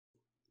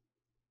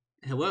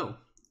Hello,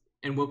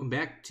 and welcome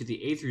back to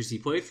the A through Z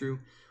playthrough,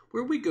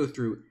 where we go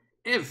through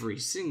every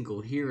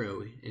single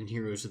hero in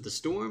Heroes of the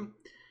Storm,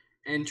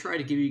 and try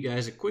to give you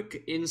guys a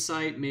quick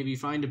insight, maybe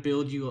find a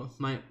build you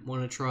might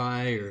want to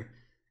try, or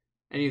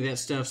any of that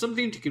stuff,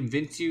 something to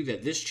convince you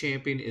that this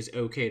champion is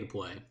okay to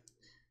play.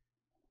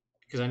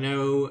 Because I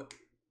know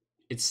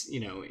it's,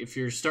 if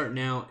you're starting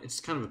out, it's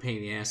kind of a pain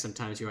in the ass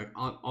sometimes. You're like,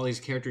 all these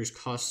characters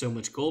cost so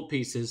much gold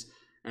pieces,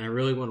 and I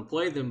really want to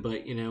play them,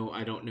 but,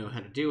 I don't know how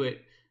to do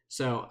it.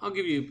 So I'll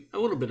give you a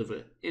little bit of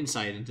an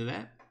insight into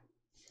that.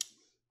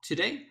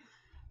 Today,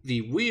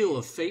 the Wheel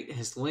of Fate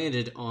has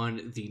landed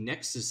on the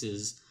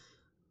Nexuses.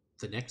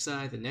 The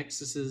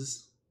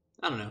Nexuses?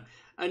 I don't know.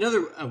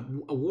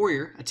 A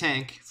warrior, a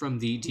tank from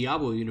the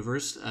Diablo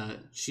universe.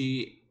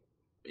 She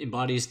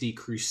embodies the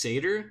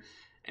Crusader,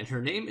 and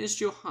her name is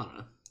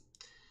Johanna.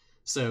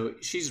 So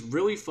she's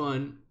really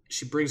fun.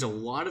 She brings a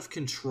lot of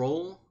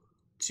control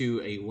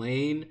to a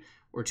lane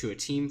or to a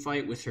team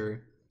fight with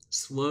her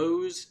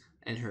slows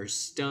and her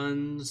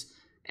stuns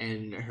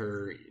and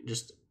her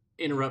just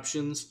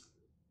interruptions.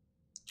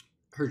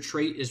 Her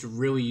trait is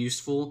really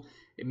useful.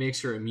 It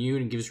makes her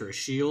immune and gives her a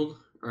shield,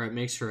 or it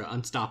makes her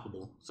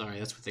unstoppable. Sorry,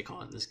 that's what they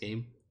call it in this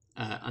game.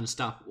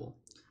 Unstoppable.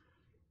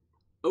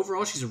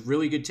 Overall, she's a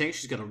really good tank.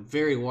 She's got a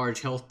very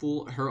large health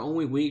pool. Her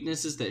only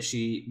weakness is that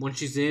once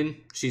she's in,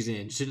 she's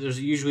in.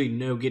 There's usually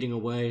no getting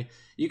away.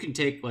 You can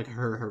take like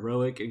her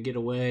heroic and get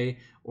away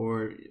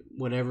or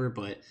whatever,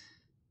 but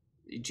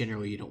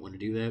generally you don't want to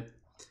do that.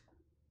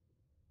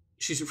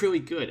 She's really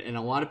good, and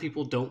a lot of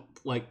people don't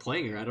like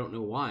playing her. I don't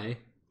know why,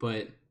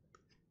 but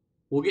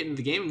we'll get into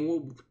the game and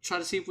we'll try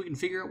to see if we can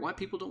figure out why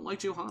people don't like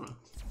Johanna.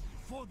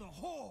 For the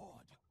Horde.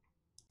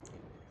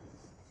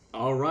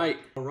 All right,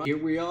 here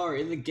we are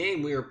in the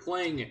game. We are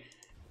playing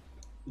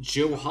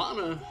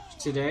Johanna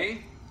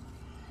today.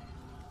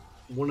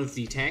 One of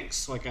the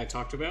tanks, like I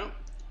talked about.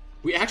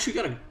 We actually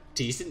got a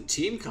decent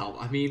team comp.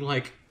 I mean,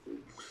 like,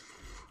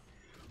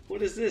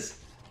 what is this?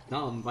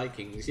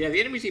 Vikings. Yeah,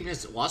 the enemy team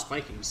has lost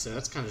Vikings, so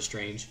that's kind of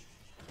strange.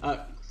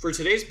 For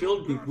today's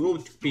build, we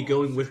will be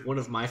going with one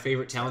of my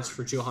favorite talents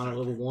for Johanna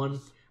level 1,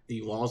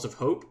 the Walls of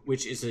Hope,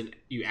 which is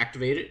you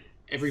activate it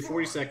every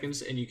 40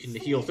 seconds, and you can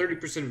heal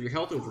 30% of your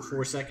health over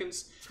 4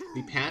 seconds.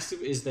 The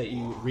passive is that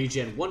you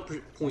regen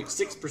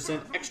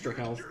 1.6% extra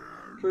health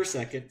per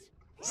second.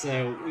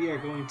 So we are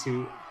going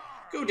to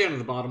go down to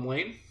the bottom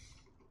lane.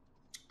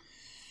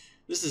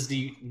 This is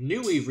the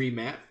newly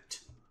remapped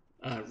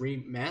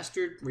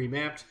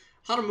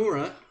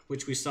Hanamura,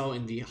 which we saw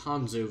in the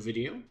Hanzo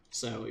video.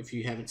 So if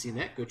you haven't seen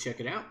that, go check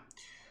it out.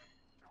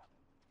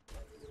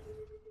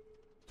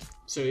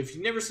 So if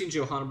you've never seen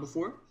Johanna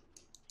before,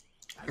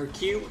 her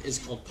Q is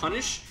called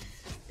Punish.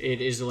 It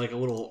is like a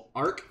little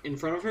arc in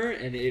front of her,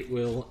 and it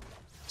will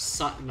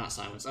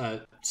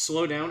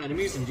slow down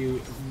enemies and do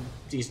a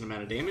decent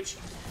amount of damage.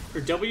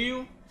 Her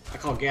W, I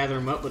call Gather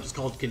Them Up, but it's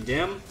called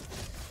Condemn.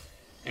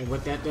 And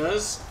what that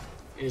does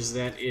is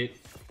that it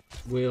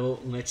will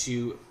let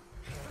you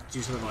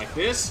do something like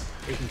this.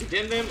 You can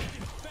condemn them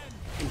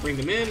and bring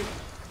them in.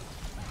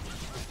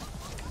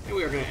 And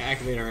we are going to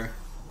activate our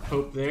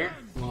Hope there,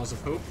 Laws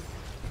of Hope.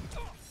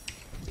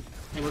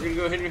 And we're going to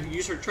go ahead and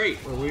use her trait,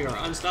 where we are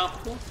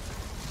unstoppable.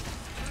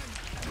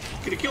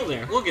 Get a kill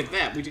there. Look at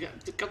that. We got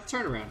the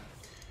turnaround.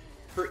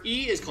 Her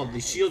E is called the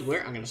Shield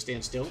Glare. I'm going to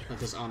stand still. Let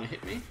this Ana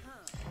hit me.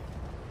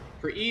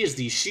 Her E is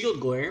the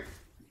Shield Glare,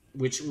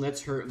 which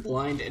lets her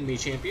blind enemy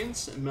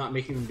champions, not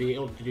making them be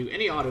able to do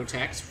any auto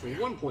attacks for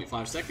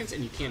 1.5 seconds,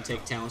 and you can't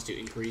take talents to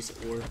increase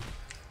or,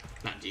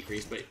 not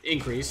decrease, but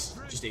increase,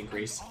 just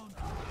increase.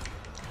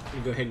 I'm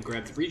going to go ahead and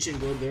grab the regen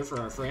globe there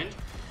for our friend.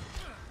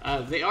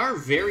 They are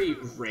very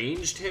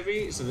ranged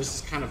heavy, so this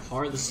is kind of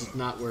hard. This is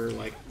not where,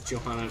 like,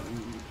 Johanna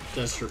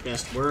does her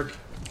best work.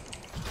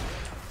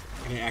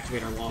 I'm going to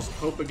activate our Walls of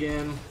Hope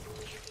again.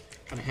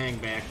 Kind of hang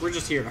back. We're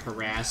just here to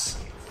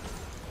harass.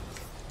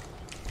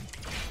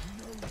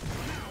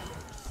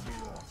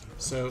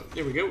 So,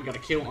 there we go. We got a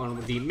kill on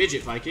the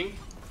Midget Viking.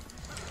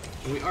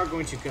 And we are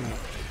going to kind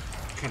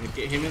of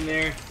get him in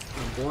there.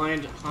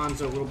 Blind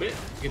Hanzo a little bit.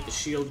 Get the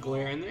Shield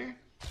Glare in there.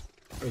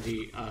 Or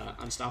the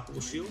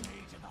Unstoppable Shield.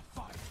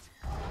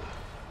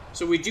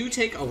 So we do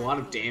take a lot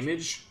of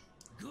damage,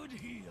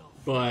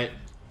 but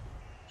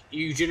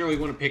you generally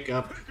want to pick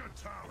up...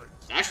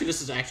 Actually,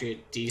 this is actually a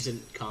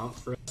decent comp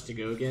for us to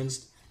go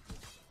against.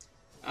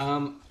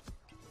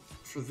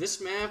 For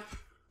this map,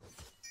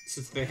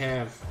 since they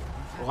have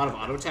a lot of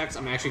auto attacks,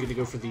 I'm actually going to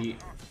go for the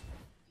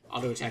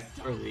auto attack,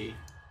 or the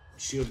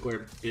Shield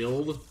Glare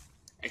build.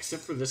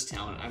 Except for this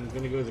talent, I'm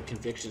going to go with the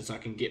Conviction so I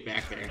can get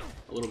back there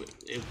a little bit.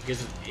 It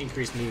gives us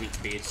increased movement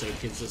speed, so it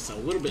gives us a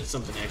little bit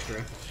something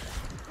extra.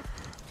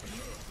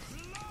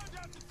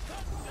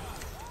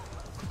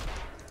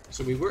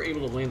 So we were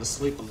able to land the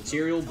sleep on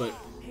material, but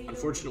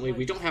unfortunately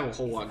we don't have a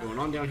whole lot going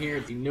on down here.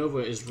 The Nova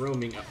is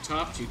roaming up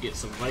top to get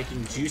some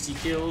Viking juicy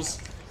kills.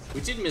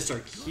 We did miss our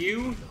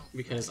Q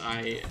because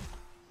I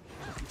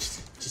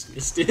just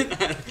missed it.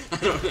 I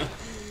don't know.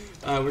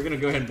 We're going to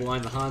go ahead and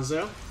blind the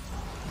Hanzo.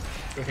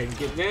 Go ahead and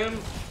get them.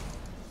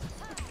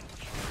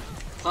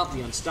 pop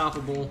the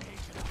unstoppable.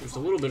 There's a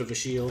little bit of a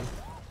shield.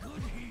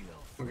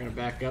 We're going to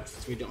back up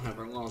since we don't have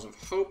our Laws of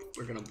Hope.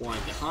 We're going to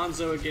blind the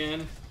Hanzo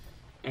again.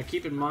 Now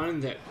keep in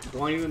mind that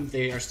blinding them,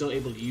 they are still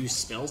able to use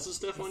spells and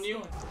stuff on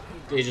you.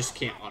 They just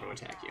can't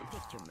auto-attack you.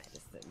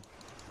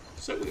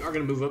 So we are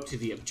going to move up to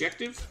the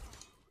objective.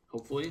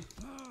 Hopefully.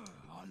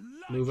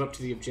 Move up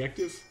to the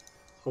objective.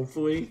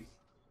 Hopefully.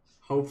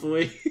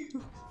 Hopefully.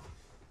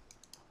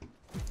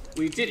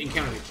 We did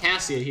encounter the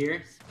Cassia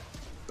here,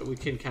 but we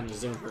can kind of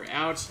zone her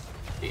out.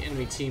 The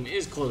enemy team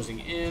is closing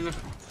in.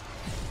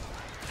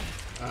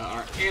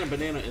 Our Anna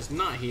Banana is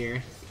not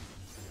here.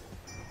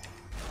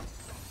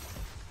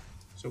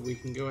 So we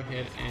can go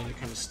ahead and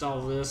kind of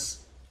stall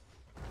this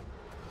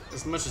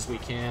as much as we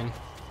can.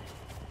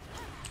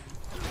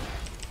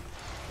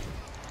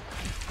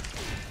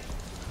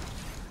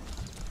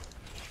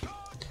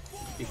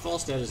 The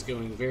Falstad is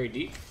going very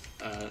deep.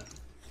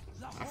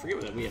 I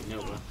forget what we have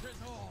Nova.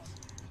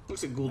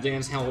 Looks like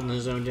Gul'dan's holding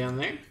his own down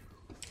there.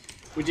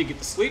 We did get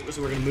the sleep,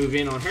 so we're going to move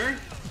in on her.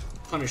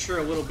 Punish her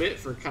a little bit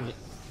for kind of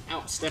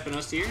outstepping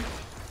us here.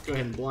 Go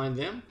ahead and blind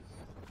them.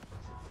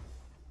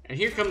 And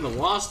here come the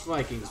Lost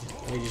Vikings,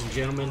 ladies and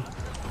gentlemen,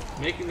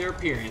 making their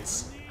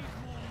appearance.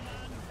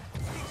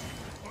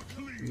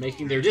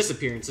 Making their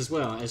disappearance as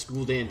well, as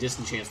Gul'dan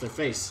disenchants their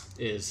face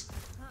is.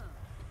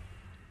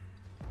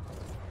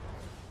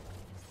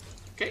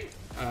 Okay,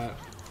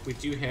 we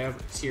do have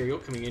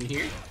Tyrael coming in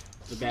here,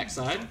 the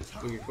backside.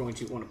 We're going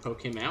to want to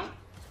poke him out.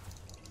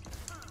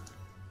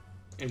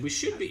 And we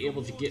should be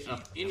able to get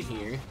up in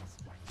here.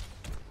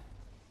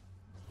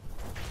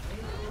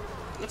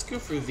 Let's go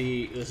for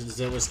the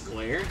Zealous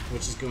Glare,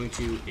 which is going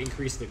to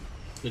increase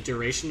the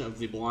duration of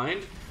the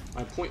blind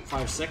by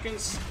 0.5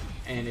 seconds.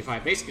 And if I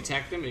basic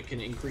attack them, it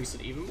can increase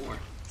it even more.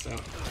 So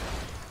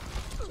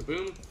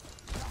boom.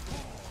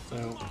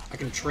 So I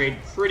can trade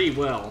pretty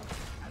well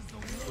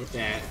with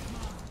that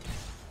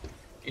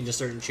into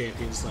certain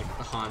champions like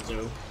the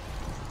Hanzo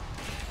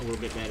a little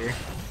bit better.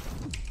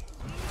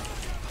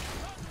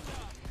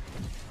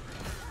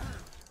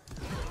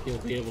 He'll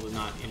be able to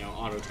not,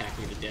 auto attack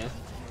me to death.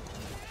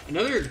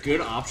 Another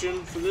good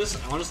option for this,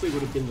 honestly,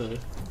 would have been the...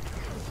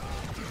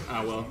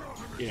 Oh, well,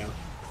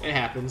 it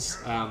happens.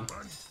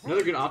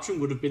 Another good option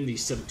would have been the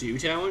Subdue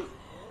talent.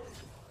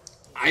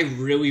 I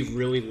really,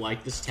 really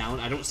like this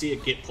talent. I don't see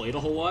it get played a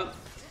whole lot.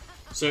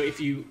 So if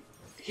you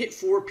hit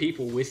 4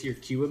 people with your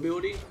Q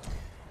ability,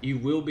 you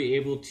will be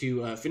able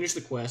to finish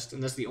the quest,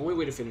 and that's the only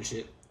way to finish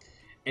it.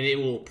 And it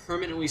will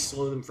permanently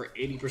slow them for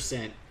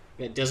 80%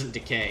 that doesn't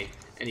decay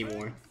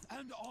anymore.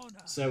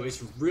 So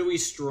it's really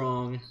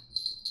strong,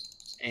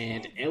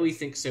 and Ellie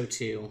thinks so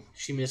too.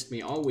 She missed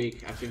me all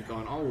week. I've been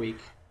gone all week.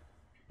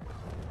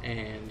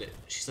 And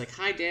she's like,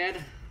 "Hi,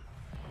 Dad."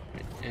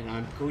 And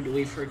I'm going to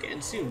leave her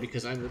again soon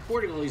because I'm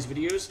recording all these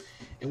videos,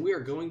 and we are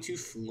going to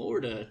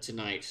Florida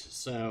tonight.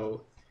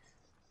 So,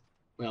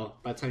 well,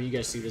 by the time you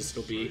guys see this,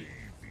 it'll be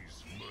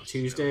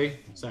Tuesday.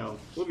 So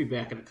we'll be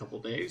back in a couple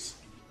days.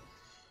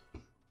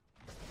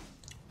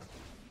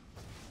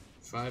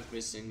 5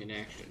 missing in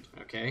action.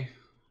 Okay.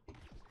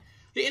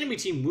 The enemy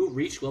team will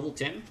reach level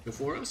 10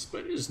 before us,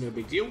 but it is no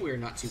big deal. We are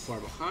not too far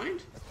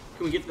behind.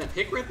 Can we get to that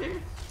pick right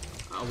there?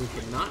 Oh, we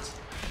could not.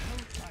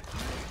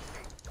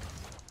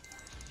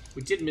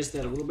 We did miss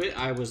that a little bit.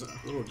 I was a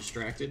little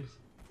distracted.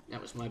 That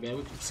was my bad.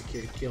 We could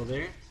secure the kill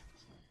there.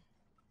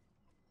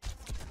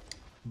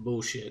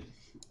 Bullshit.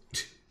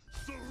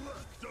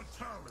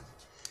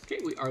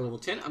 Okay, we are level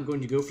 10. I'm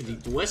going to go for the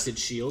Blessed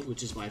Shield,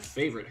 which is my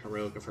favorite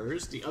heroic of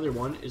hers. The other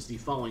one is the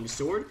Falling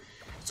Sword.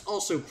 It's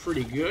also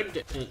pretty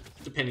good,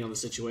 depending on the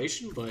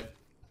situation, but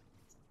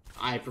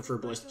I prefer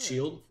Blessed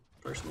Shield,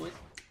 personally.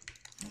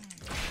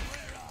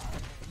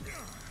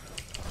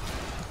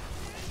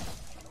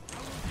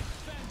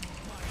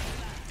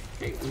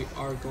 Okay, we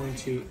are going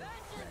to...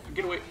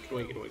 Get away, get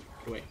away, get away,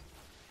 get away.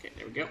 Okay,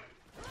 there we go.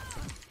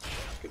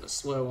 Get a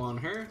slow on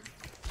her.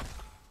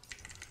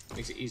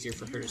 Makes it easier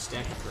for her to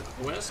stack up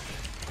her quest.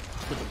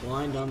 Put the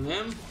blind on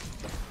them.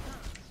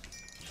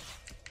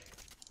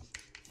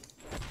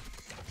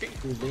 Okay,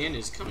 Gul'dan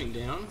is coming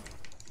down,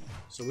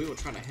 so we will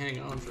try to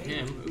hang on for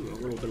him. Ooh, a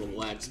little bit of a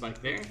lag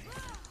spike there.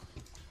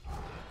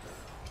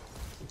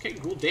 Okay,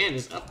 Gul'dan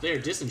is up there,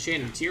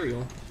 disenchanting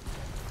Tyrael.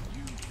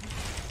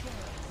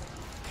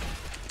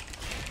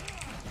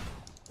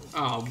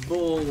 Oh,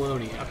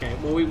 baloney. Okay,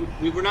 well,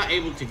 we were not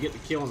able to get the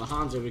kill on the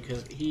Hanzo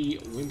because he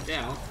wimped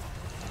out.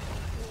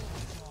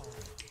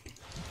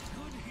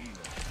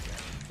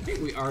 Okay,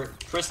 we are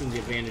pressing the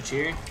advantage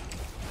here.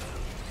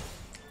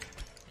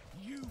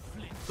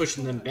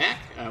 Pushing them back.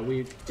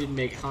 We did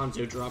make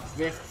Hanzo drop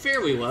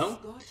fairly low.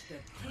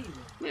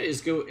 That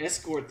is go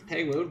escort the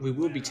payload. We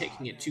will be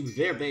taking it to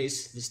their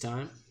base this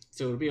time,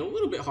 so it'll be a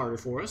little bit harder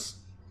for us.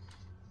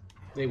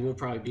 They will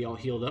probably be all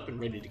healed up and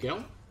ready to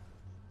go.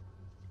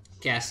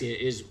 Cassia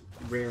is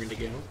raring to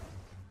go.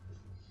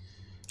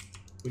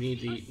 We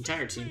need the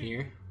entire team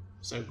here.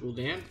 So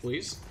Gul'dan,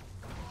 please,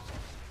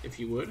 if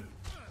you would,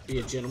 be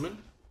a gentleman.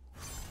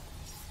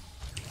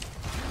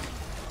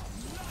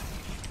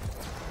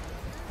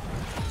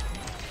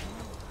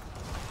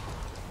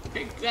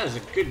 Okay, that is a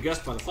good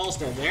gust by the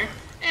Falstad there.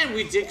 And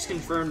we did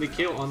confirm the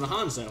kill on the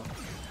Hanzo.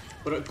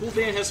 But a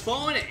Gul'dan has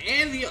fallen,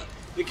 and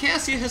the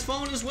Cassia has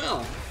fallen as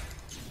well.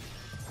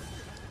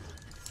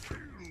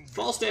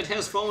 Falstad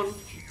has fallen.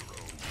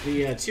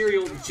 The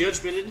Tyrael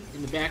judgmented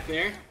in the back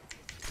there.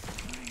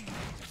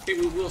 Okay,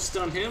 we will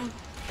stun him.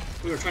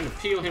 We were trying to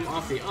peel him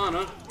off the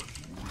Ana.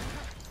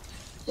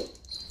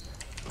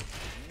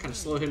 Kind of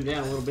slow him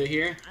down a little bit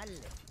here.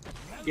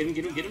 Get him,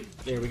 get him, get him.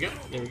 There we go,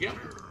 there we go.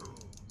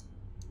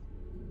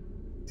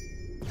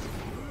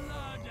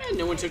 And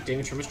no one took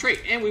damage from his trait.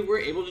 And we were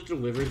able to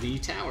deliver the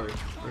tower,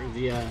 or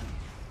the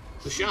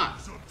shot.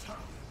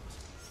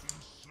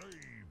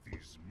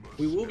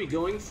 We will be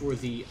going for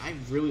the, I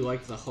really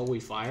like the Holy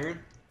Fire.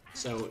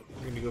 So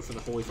we're going to go for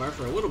the Holy Fire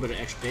for a little bit of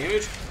extra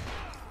damage.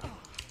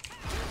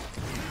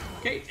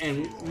 Okay,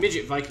 and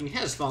Midget Viking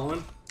has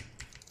fallen.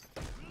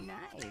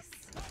 Nice.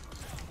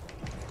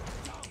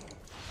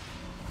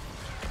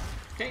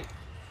 Okay,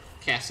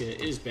 Cassia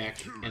is back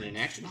and in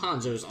action.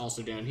 Hanzo is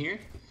also down here.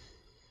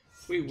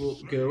 We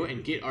will go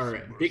and get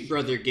our big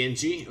brother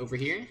Genji over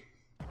here.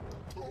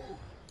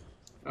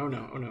 Oh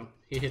no, oh no.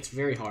 He hits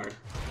very hard.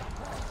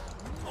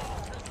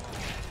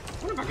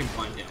 I wonder if I can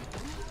blind him.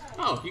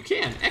 Oh, you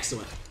can.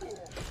 Excellent.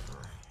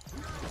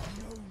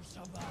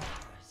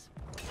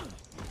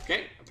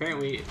 Okay,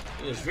 apparently it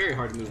is very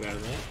hard to move out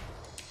of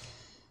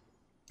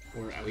that.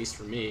 Or at least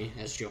for me,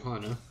 as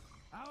Johanna.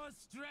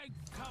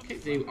 Okay,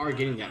 they are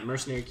getting that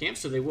mercenary camp,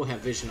 so they will have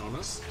vision on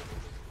us.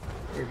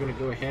 We're going to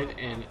go ahead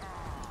and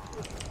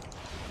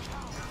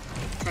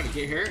try to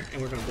get her,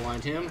 and we're going to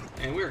blind him,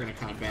 and we're going to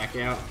kind of back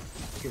out,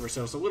 give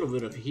ourselves a little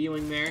bit of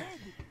healing there.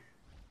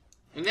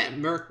 And that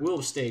Merc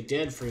will stay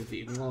dead for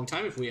a long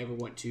time if we ever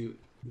want to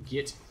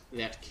get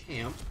that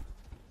camp.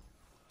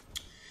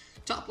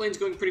 Top lane's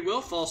going pretty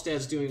well.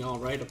 Falstad's doing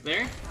alright up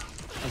there.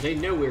 They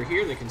know we're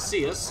here, they can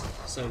see us,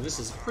 so this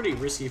is pretty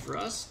risky for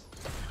us.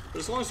 But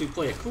as long as we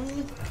play it cool,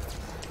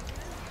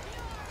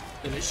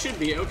 then it should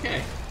be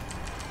okay.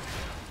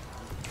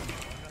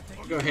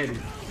 I'll go ahead and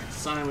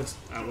silence.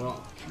 Oh,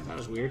 well, that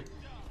was weird.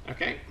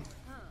 Okay.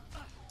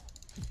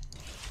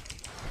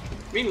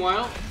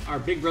 Meanwhile, our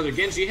big brother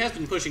Genji has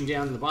been pushing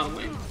down in the bottom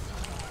lane.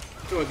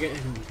 Go again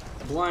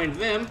and blind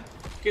them.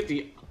 Get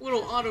the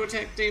little auto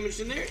attack damage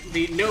in there.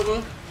 The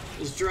Nova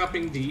is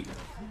dropping the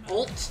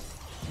ult.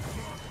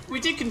 We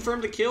did confirm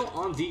the kill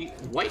on the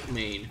white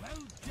main.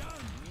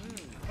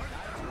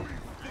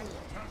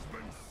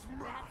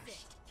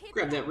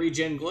 Grab that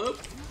regen globe.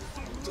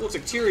 It looks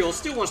like Tyrael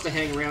still wants to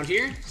hang around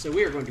here, so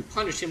we are going to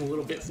punish him a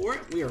little bit for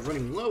it. We are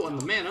running low on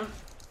the mana,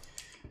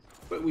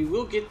 but we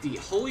will get the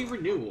Holy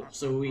Renewal,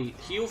 so we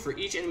heal for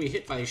each enemy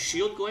hit by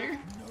shield glare.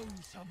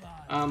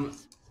 I'm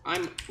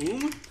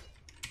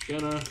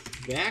gonna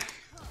back.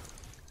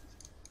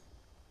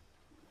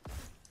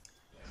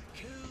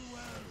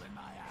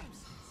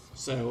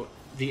 So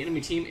the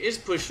enemy team is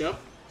pushed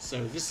up,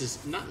 so this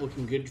is not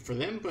looking good for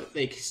them, but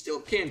they still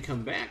can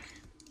come back.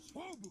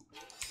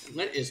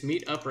 Let us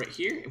meet up right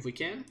here if we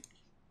can.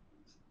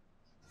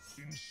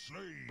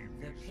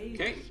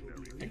 Okay,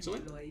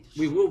 excellent.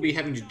 We will be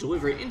having to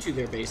deliver it into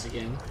their base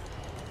again.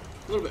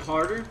 A little bit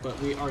harder, but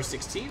we are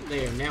 16.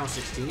 They are now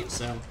 16,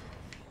 so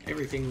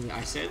everything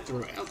I said,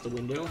 throw out the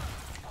window.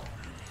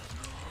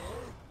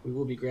 We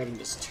will be grabbing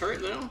this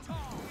turret, though,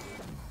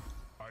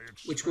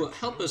 which will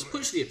help us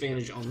push the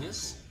advantage on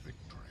this.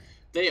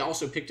 They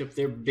also picked up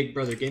their big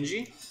brother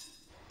Genji.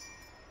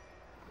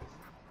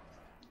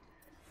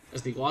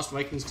 As the Lost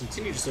Vikings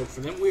continue to soak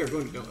for them, we are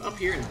going to go up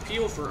here and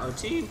peel for our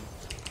team.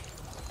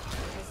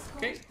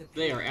 Okay,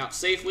 they are out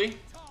safely.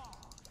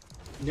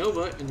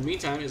 Nova, in the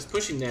meantime, is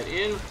pushing that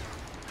in.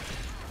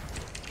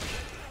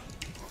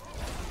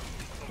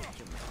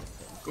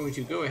 Going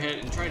to go ahead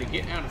and try to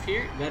get out of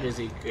here. That is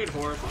a good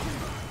horrify.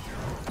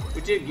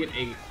 We did get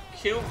a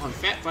kill on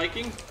Fat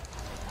Viking.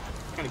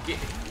 Kind of get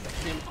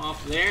him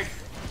off there.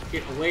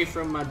 Get away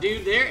from my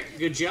dude there.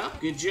 Good job,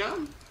 good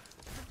job.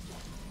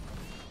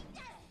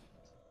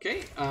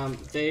 Okay,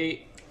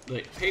 the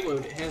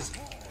payload has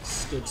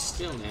stood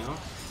still now.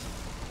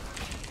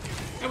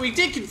 And we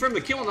did confirm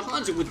the kill on the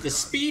Hanzo with the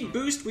speed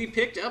boost we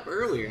picked up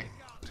earlier.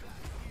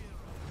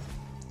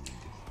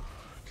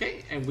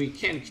 Okay, and we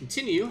can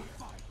continue.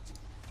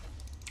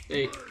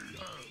 They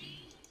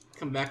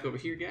come back over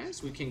here,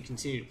 guys. We can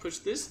continue to push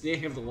this. They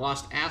have the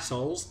lost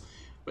assholes,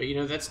 but you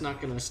know, that's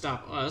not going to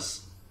stop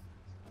us.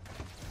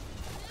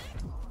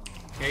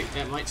 Okay,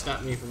 that might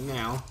stop me from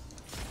now,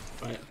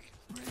 but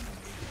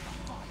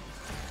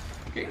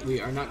okay, we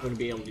are not going to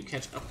be able to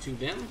catch up to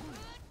them.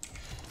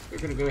 We're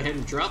going to go ahead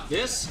and drop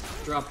this.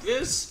 Drop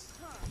this.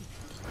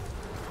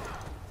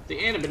 The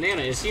Anna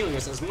Banana is healing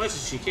us as much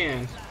as she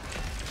can.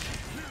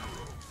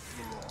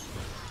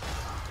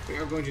 We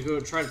are going to go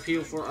try to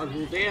peel for our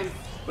Gul'dan,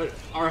 but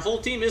our whole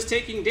team is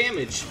taking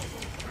damage.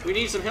 We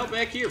need some help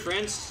back here,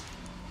 friends.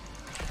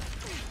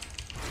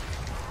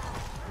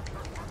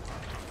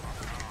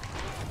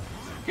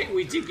 Okay,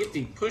 we did get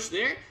the push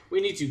there.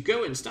 We need to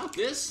go and stop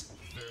this.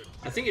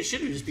 I think it should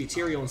just be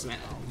Tyrael and some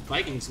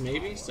Vikings,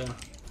 maybe, so.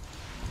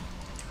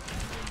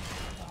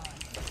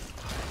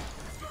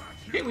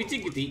 Hey, we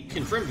did get the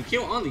confirmed the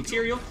kill on the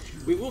Tyrael.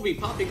 We will be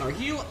popping our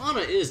heal. Anna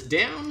is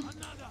down.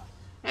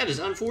 That is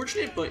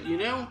unfortunate, but you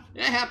know,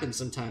 that happens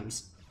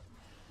sometimes.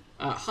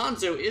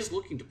 Hanzo is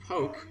looking to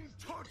poke,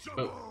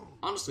 but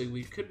honestly,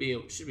 we should be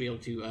able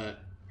to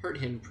hurt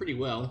him pretty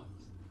well.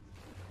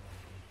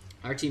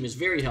 Our team is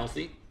very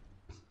healthy,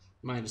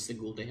 minus the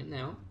Gul'dan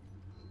now.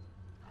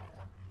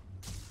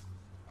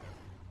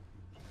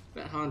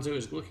 But Hanzo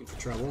is looking for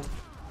trouble,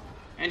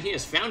 and he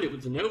has found it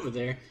with the Nova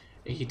there.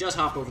 He does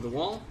hop over the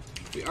wall.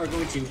 We are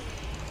going to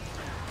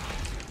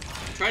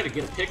try to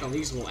get a pick on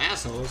these little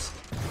assholes,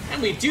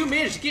 and we do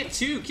manage to get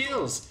 2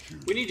 kills.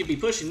 We need to be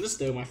pushing this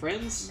though, my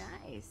friends.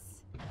 Nice.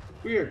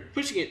 We are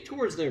pushing it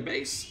towards their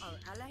base.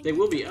 They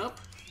will be up.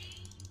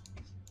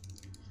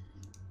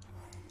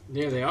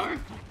 There they are.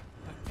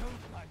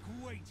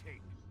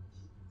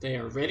 They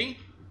are ready.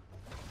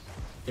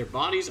 Their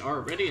bodies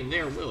are ready and they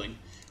are willing.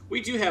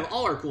 We do have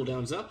all our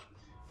cooldowns up.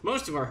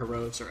 Most of our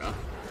heroics are up.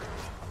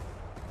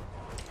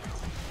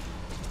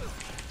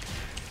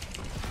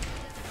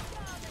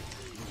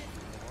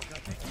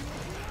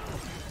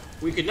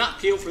 We could not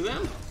peel for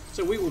them,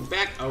 so we will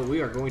back. Oh, we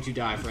are going to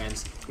die,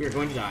 friends. We are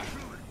going to die.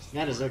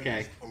 That is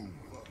okay.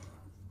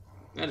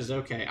 That is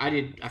okay.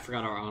 I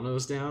forgot our Anna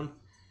was down,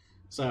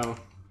 so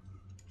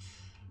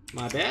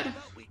my bad.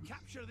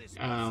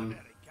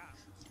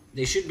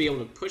 They should be able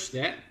to push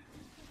that.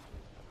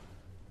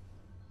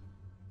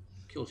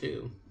 Kill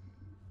 2.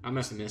 I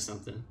must have missed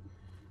something.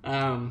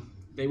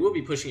 They will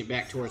be pushing it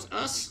back towards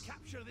us.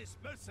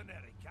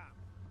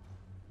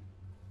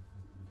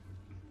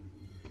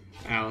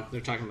 Oh, they're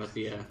talking about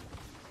the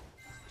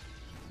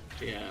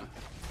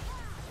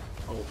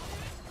oh.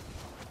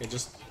 Okay,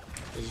 just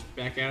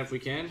back out if we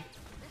can.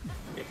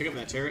 Yeah, pick up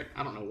that turret.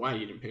 I don't know why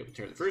you didn't pick up the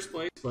turret in the first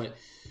place, but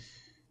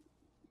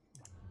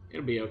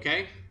it'll be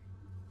okay.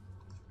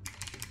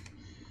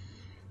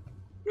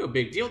 No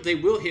big deal. They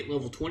will hit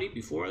level 20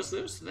 before us,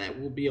 though, so that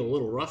will be a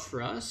little rough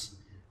for us.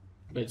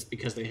 But it's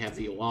because they have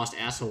the lost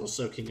assholes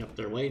soaking up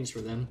their lanes for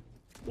them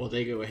while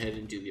they go ahead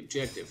and do the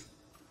objective.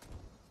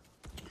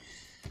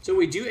 So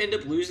we do end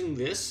up losing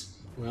this.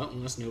 Well,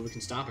 unless Nova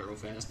can stop it real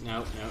fast.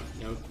 No,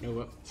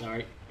 Nova.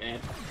 Sorry. Bad.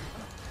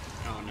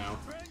 Oh, no.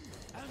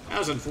 That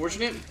was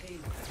unfortunate.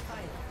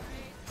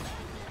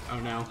 Oh,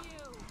 no.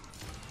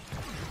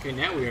 Okay,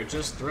 now we are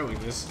just throwing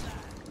this.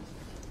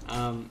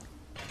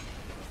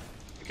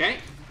 Okay.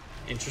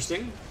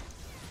 Interesting.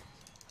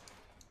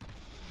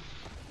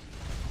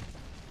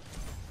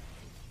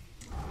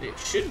 They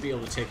should be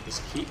able to take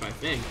this keep, I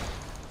think.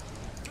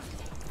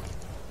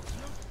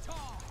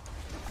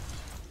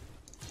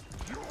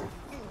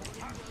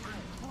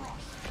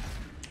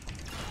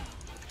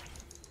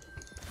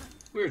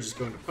 We're just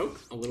going to poke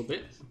a little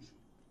bit.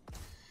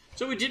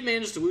 So we did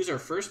manage to lose our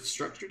first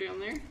structure down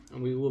there,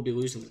 and we will be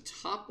losing the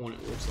top one,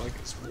 it looks like,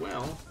 as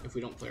well, if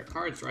we don't play our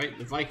cards right.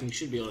 The Vikings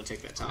should be able to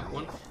take that top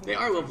one. They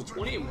are level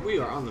 20, and we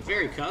are on the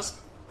very cusp.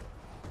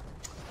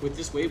 With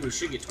this wave, we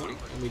should get 20,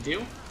 and we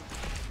do.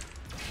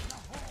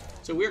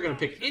 So we're going to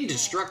pick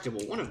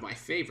Indestructible, one of my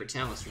favorite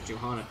talents for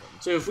Johanna.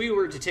 So if we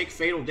were to take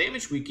fatal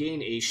damage, we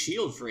gain a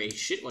shield for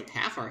like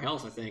half our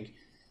health, I think.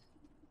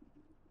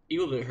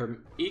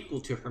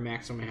 Equal to her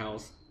maximum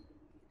health.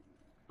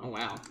 Oh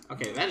wow.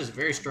 Okay, that is a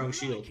very strong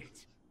shield.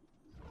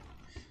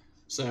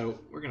 So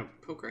we're gonna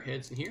poke our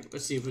heads in here.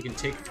 Let's see if we can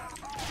take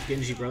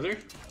Genji brother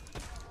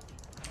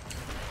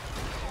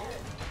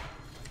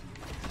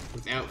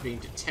without being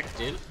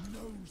detected.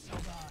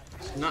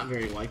 It's not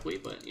very likely,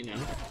 but you know.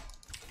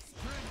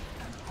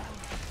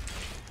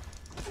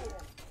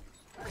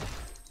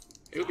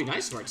 It would be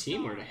nice if our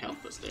team were to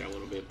help us there a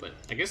little bit, but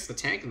I guess the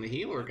tank and the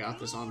healer got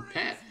this on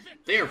pat.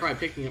 They are probably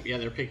picking up, yeah,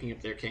 they're picking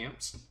up their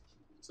camps.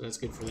 So that's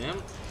good for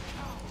them.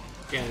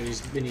 Gather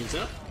these minions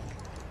up.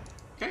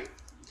 Okay.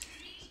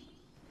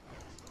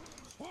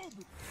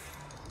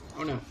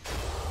 Oh no.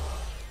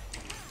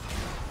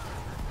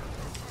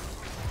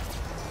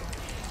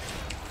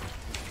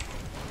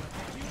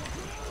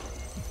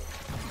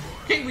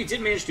 Okay, we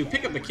did manage to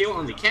pick up a kill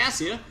on the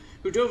Cassia,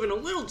 who dove in a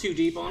little too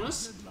deep on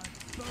us.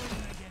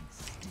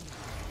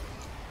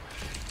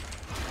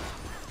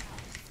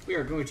 We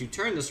are going to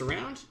turn this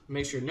around,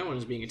 make sure no one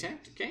is being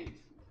attacked, okay?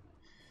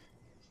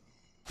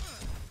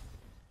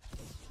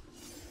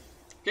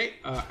 Okay,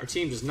 our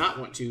team does not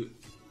want to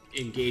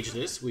engage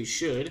this. We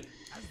should.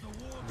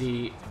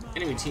 The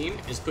enemy team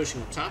is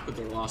pushing up top with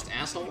their lost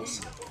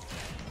assholes.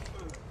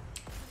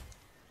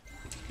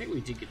 Okay, we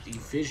did get the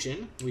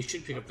vision. We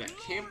should pick up that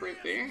camp right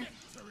there.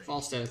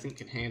 Falstad, I think,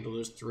 can handle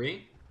those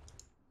 3.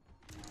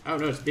 Oh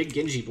no, it's Big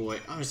Genji boy.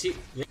 Oh, is he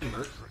the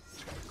Merc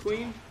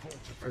Queen?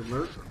 Or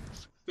Merc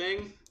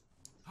thing?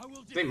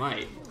 They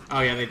might.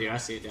 Oh yeah, they do. I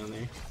see it down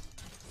there.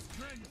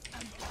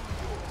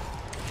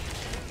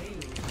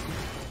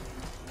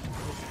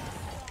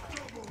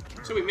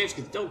 So we managed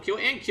to get the double kill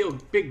and kill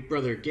Big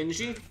Brother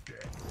Genji.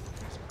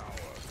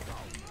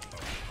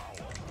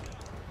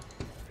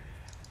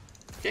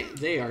 Okay,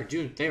 they are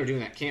doing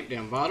that camp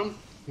down bottom.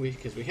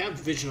 Because we have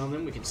vision on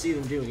them, we can see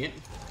them doing it.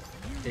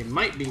 They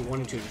might be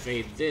wanting to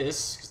invade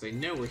this, because they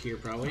know we're here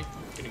probably.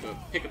 Gonna go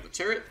pick up the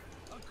turret.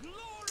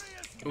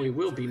 And we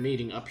will be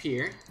meeting up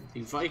here.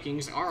 The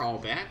Vikings are all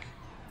back.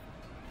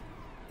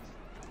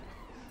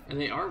 And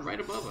they are right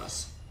above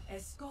us.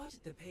 Escort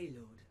the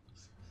payload.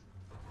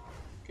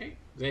 Okay,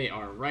 they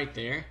are right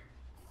there.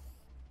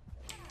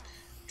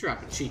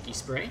 Drop a cheeky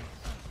spray.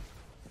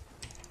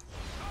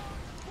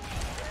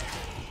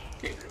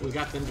 Okay, we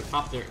got them to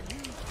pop their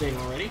thing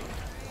already.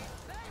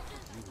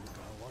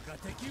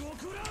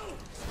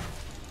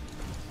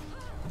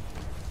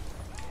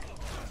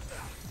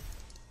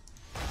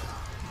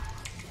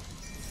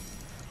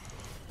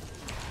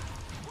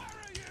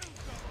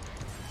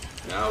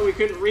 No, we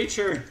couldn't reach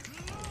her.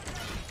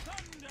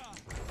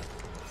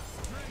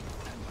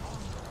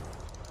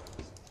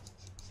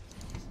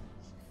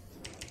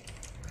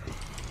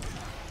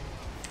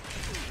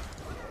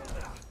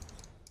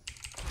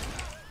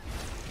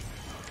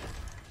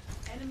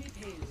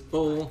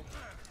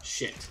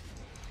 Bullshit.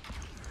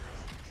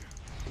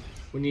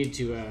 We need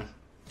to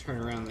turn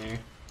around there.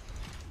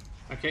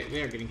 Okay,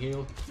 they are getting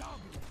healed.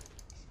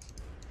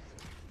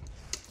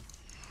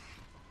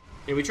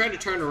 Yeah, we tried to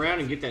turn around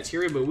and get that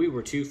Tyria, but we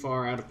were too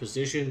far out of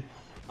position.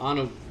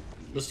 Anna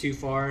was too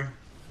far.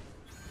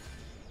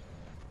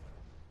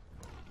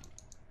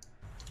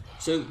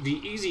 So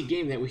the easy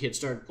game that we had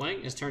started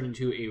playing has turned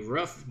into a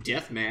rough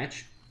death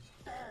match.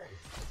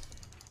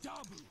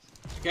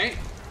 Okay,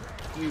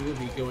 we will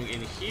be going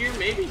in here,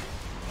 maybe.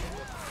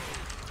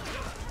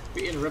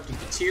 We interrupted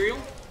the material.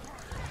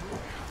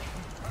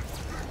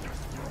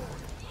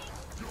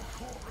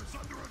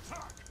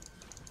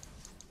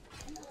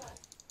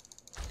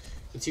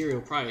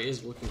 Material probably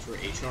is looking for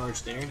a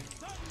charge there.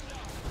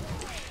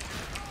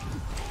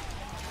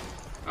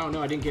 Oh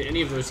no, I didn't get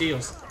any of those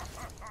heals.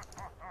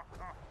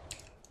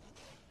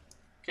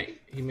 Okay,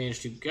 he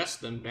managed to gust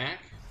them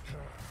back.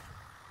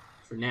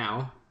 For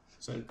now.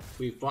 So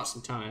we've bought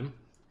some time.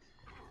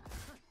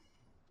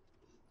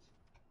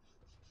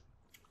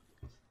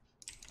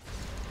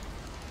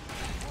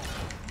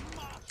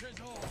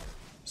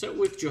 So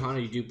with Johanna,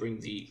 you do bring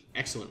the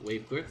excellent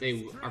wave grip.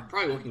 They are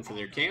probably looking for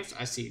their camps.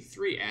 I see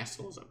 3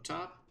 assholes up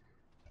top.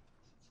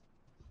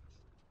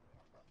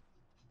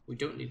 We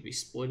don't need to be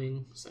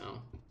splitting,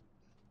 so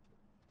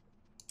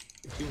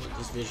I do want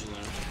this vision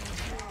though.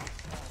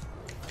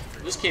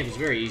 This camp is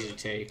very easy to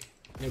take.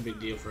 No big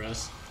deal for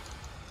us.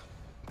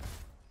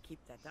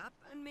 Keep that up,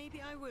 and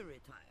maybe I will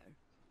retire.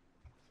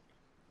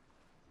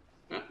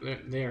 Oh,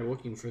 they are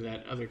looking for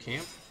that other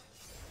camp.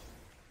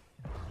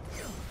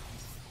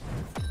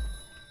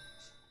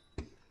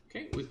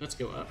 Okay, let's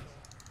go up.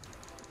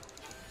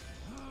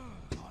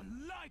 I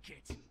like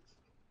it.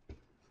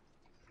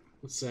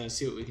 Let's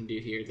see what we can do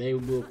here. They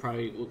will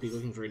probably be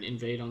looking for an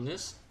invade on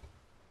this.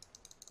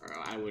 Or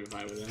I would if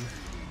I were them.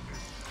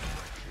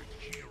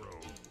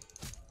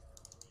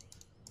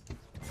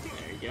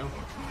 There you go.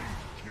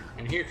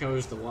 And here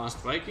goes the Lost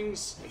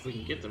Vikings, if we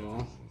can get them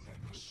all.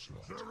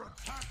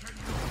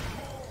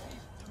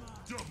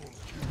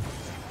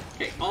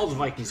 Okay, all the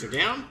Vikings are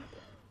down.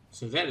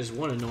 So that is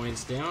one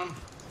annoyance down.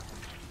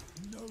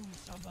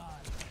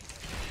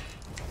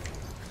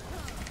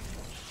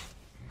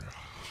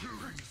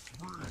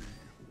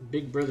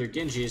 Big Brother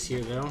Genji is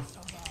here, though.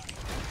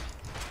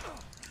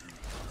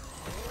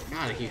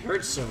 God, he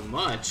hurts so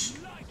much.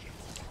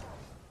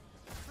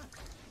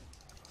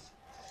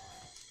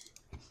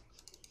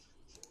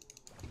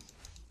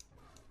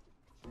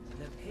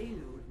 The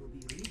payload will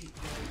be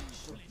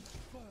redeployed shortly.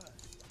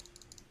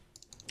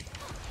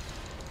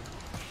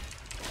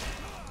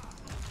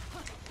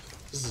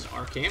 This is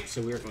our camp,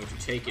 so we are going to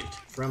take it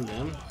from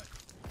them.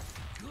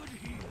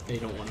 They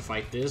don't want to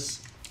fight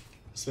this,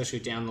 especially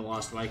down the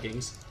Lost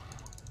Vikings.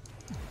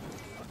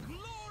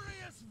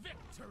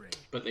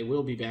 But they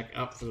will be back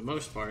up for the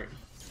most part.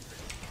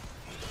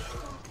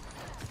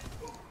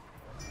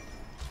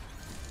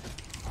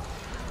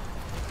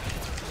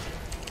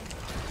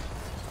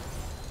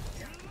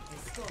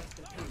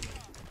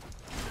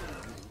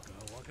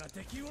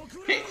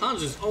 Hey,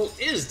 Hanzo's ult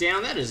is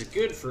down. That is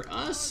good for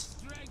us.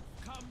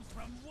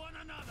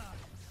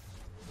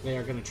 They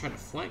are going to try to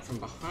flank from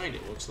behind,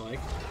 it looks like.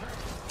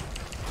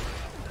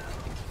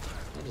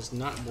 That is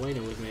not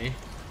bueno with me.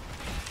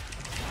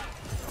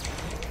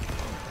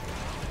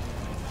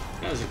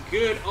 That was a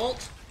good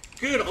ult.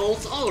 Good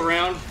ults all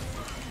around. That's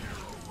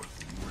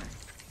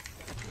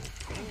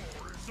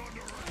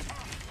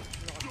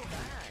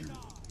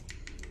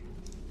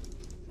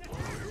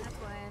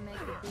why I make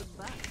the big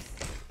bucks.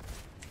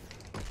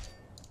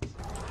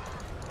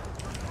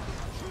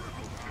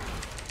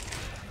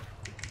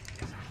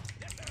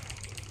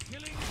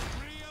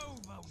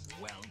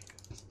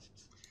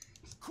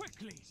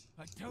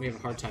 We have a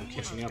hard time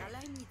catching up.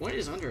 What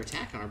is under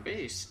attack on our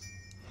base?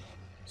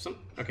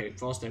 Okay,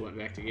 False Day went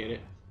back to get it.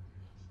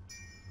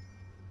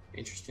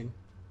 Interesting.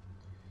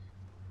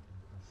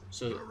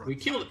 So we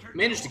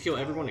managed to kill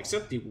everyone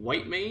except the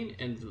white main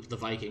and the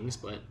Vikings,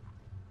 but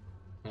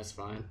that's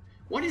fine.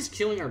 What is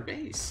killing our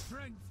base?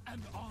 Strength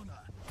and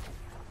honor.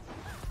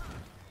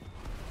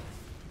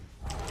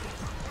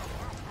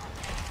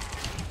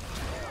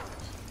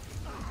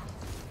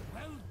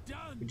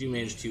 We do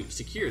manage to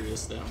secure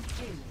this, though.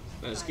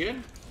 That's good.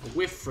 A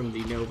whiff from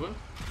the Nova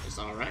is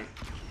alright.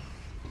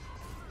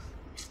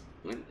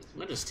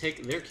 Let us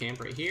take their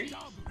camp right here.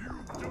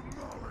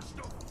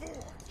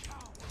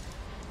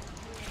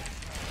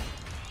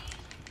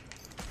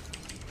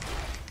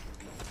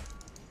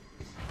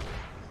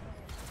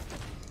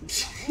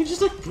 He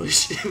just like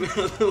pushed him out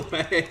of the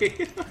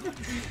way.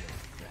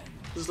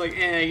 Just like,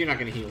 you're not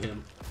gonna heal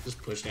him.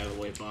 Just pushed out of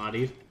the way,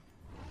 bodied.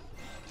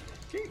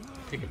 Okay,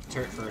 pick up the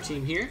turret for our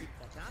team here.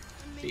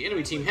 The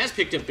enemy team has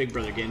picked up Big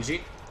Brother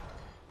Genji.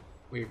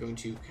 We are going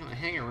to kind of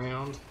hang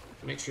around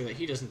to make sure that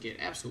he doesn't get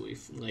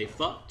absolutely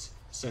fucked.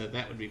 So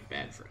that would be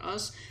bad for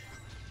us.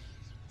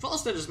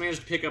 Falstad has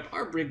managed to pick up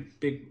our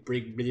big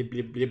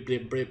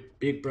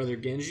Brother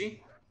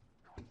Genji.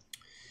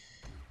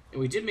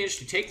 And we did manage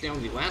to take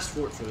down the last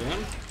fort for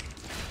them.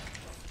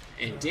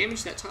 And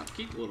damage that top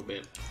keep a little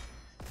bit.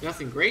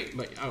 Nothing great,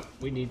 but oh,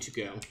 we need to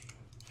go.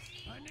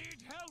 I need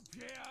help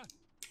here.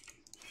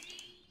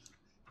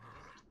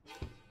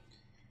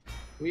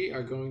 We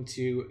are going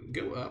to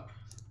go up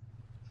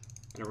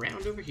and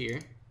around over here.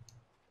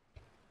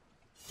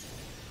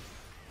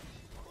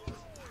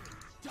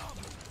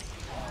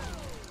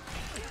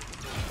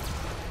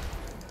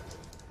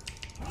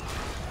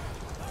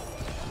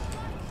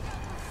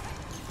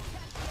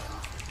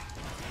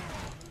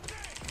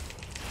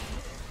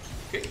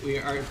 Okay, we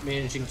are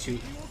managing to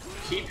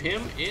keep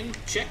him in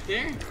check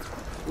there.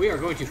 We are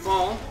going to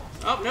fall.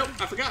 Oh, nope,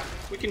 I forgot.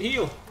 We can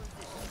heal.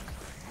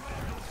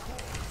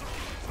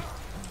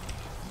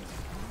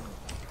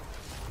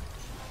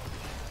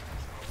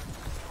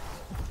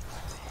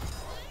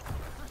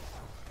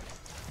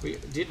 We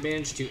did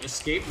manage to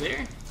escape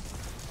there.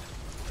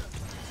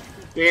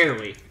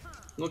 Barely.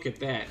 Look at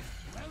that.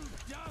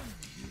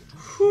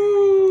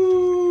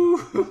 Whoo!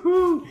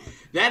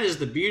 That is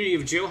the beauty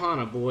of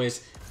Johanna,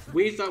 boys.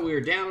 We thought we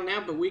were down and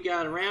out, but we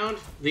got around.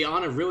 The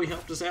Ana really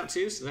helped us out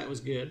too, so that was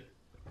good.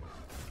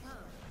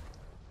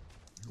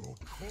 Your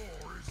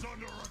core is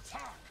under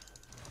attack.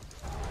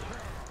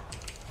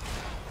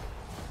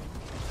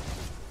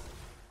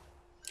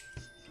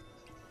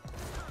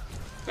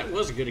 That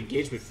was a good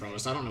engagement from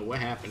us. I don't know what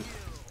happened.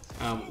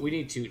 We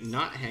need to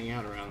not hang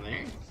out around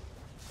there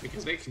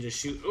because they can just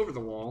shoot over the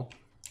wall.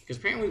 Because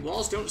apparently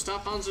walls don't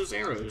stop Hanzo's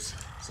arrows.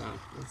 So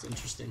that's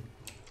interesting.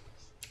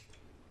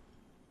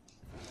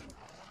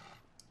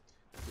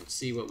 Let's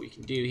see what we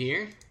can do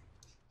here.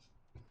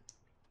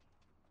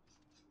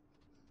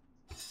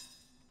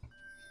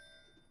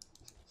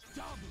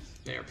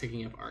 They are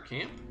picking up our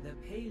camp.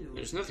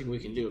 There's nothing we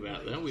can do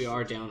about it, though. We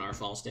are down our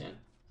Falstad.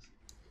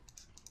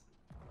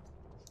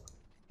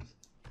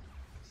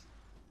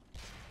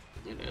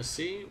 Let us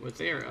see what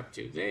they are up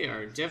to. They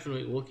are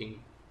definitely looking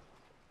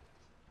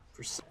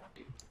for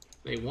something.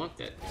 They want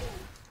that.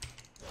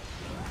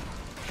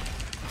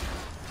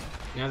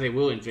 Now they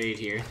will invade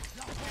here.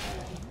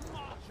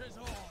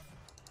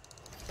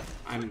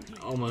 I'm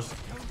almost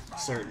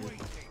certain.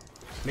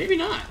 Maybe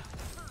not.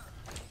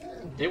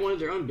 They wanted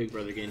their own Big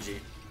Brother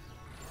Genji.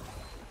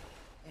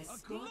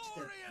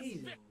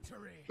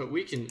 But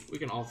we can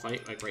all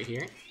fight like right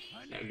here.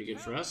 That would be good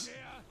for us.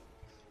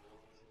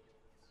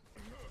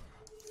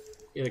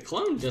 Yeah, the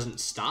clone doesn't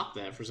stop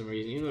that for some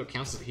reason, even though it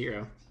counts as a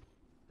hero.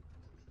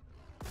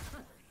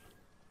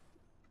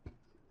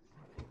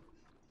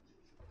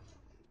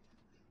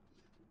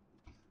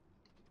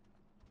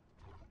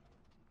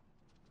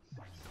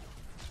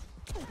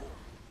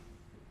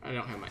 I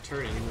don't have my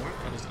turret anymore.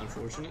 That is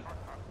unfortunate.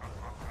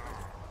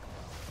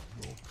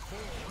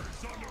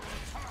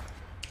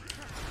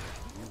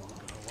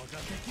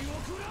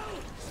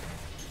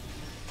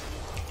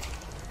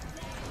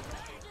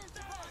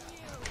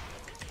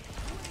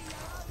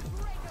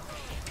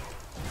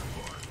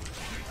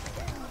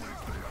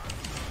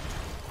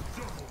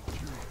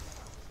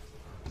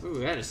 Ooh,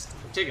 that is...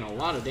 I'm taking a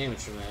lot of damage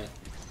from that.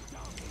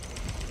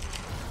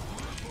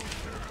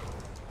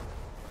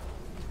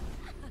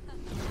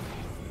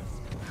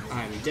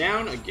 I'm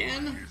down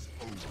again,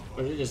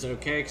 but it is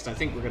okay, because I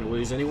think we're going to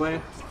lose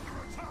anyway.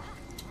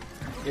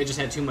 They just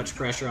had too much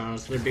pressure on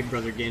us. Their Big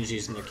Brother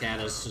Genjis and the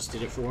Katas just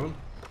did it for them.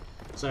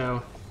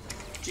 So,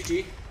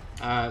 GG.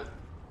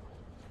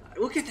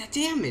 Look at that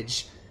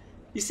damage!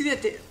 You see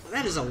that?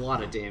 That is a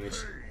lot of damage.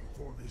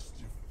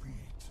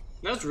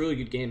 That was a really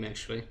good game,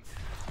 actually.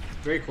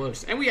 Very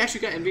close. And we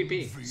actually got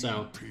MVP,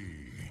 so...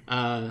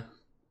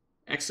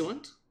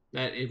 excellent.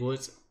 That it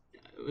was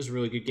a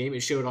really good game.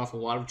 It showed off a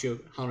lot of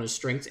Johanna's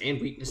strengths and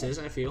weaknesses,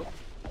 I feel.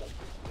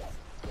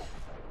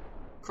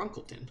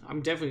 Crunkleton.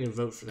 I'm definitely going to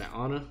vote for that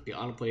Ana. The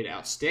Ana played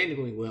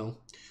outstandingly well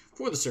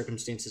for the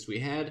circumstances we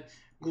had.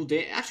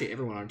 Gul'dan, actually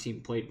everyone on our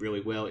team played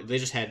really well. They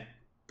just had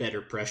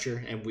better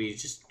pressure, and we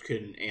just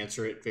couldn't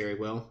answer it very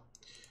well.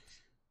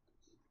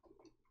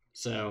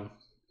 So,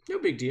 no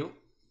big deal.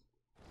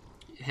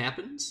 It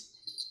happens.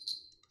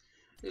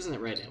 Isn't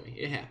that right, Ellie?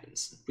 It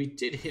happens. We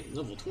did hit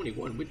level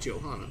 21 with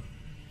Johanna.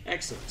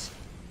 Excellent.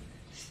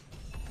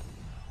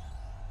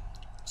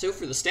 So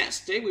for the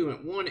stats today, we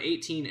went 1,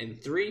 18, and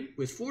 3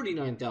 with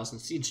 49,000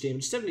 siege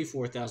damage,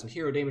 74,000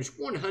 hero damage,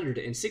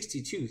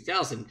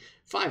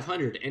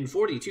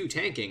 162,542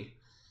 tanking,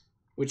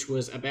 which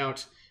was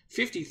about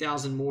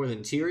 50,000 more than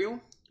Tyrael,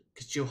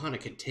 because Johanna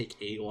can take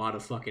a lot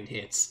of fucking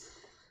hits.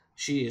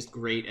 She is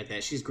great at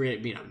that. She's great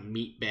at being a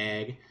meat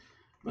bag.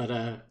 But,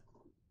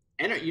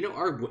 and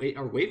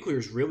our wave clear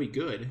is really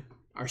good.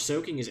 Our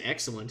soaking is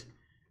excellent.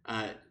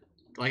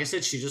 Like I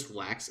said, she just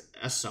lacks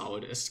a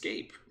solid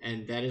escape,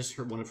 and that is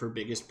one of her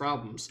biggest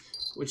problems.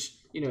 Which,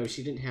 if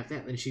she didn't have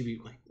that, then she'd be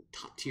like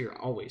top tier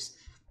always.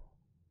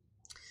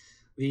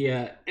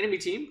 The enemy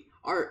team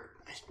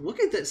look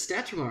at that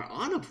stats from our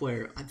Ana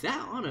player.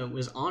 That Ana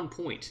was on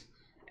point.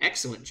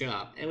 Excellent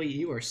job, Ellie.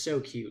 You are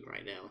so cute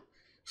right now.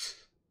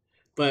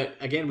 But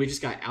again, we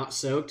just got out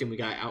soaked and we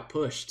got out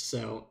pushed.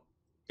 So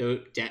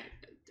at the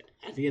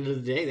end of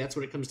the day, that's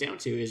what it comes down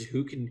to: is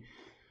who can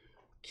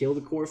kill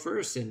the core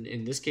first. And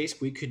in this case,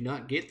 we could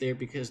not get there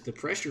because the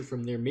pressure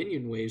from their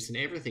minion waves and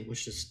everything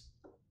was just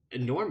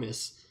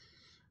enormous.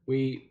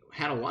 We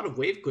had a lot of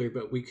wave clear,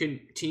 but we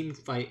couldn't team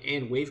fight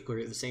and wave clear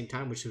at the same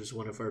time, which was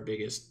one of our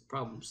biggest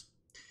problems.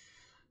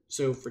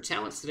 So for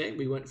talents today,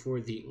 we went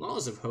for the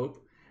Laws of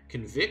Hope,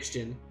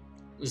 Conviction,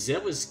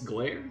 Zealous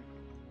Glare,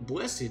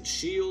 Blessed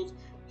Shield,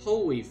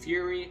 Holy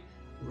Fury,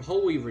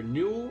 Holy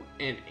Renewal,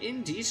 and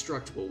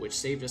Indestructible, which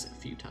saved us a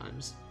few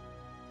times.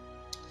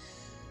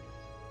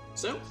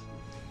 So,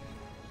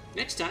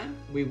 next time,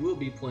 we will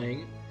be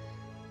playing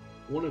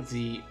one of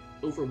the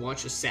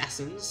Overwatch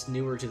assassins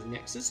newer to the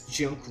Nexus,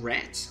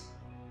 Junkrat,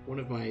 one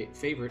of my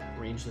favorite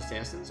ranged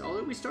assassins,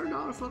 although we started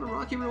off on a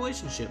rocky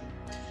relationship.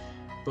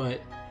 But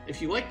if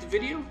you liked the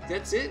video,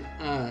 that's it.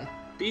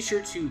 Be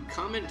sure to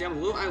comment down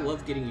below. I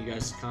love getting you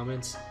guys'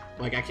 comments.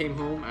 Like, I came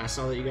home, I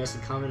saw that you guys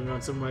had commented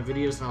on some of my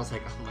videos, and I was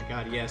like, oh my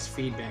god, yes,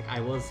 feedback. I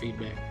love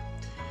feedback.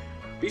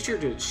 Be sure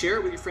to share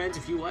it with your friends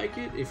if you like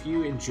it. If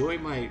you enjoy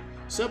my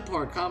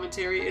subpar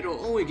commentary,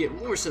 it'll only get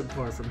more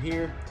subpar from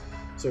here.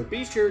 So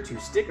be sure to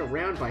stick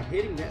around by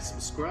hitting that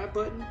subscribe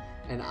button,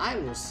 and I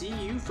will see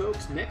you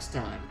folks next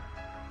time.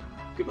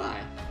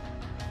 Goodbye.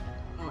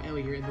 Oh,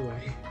 Ellie, you're in the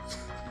way.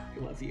 I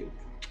love you.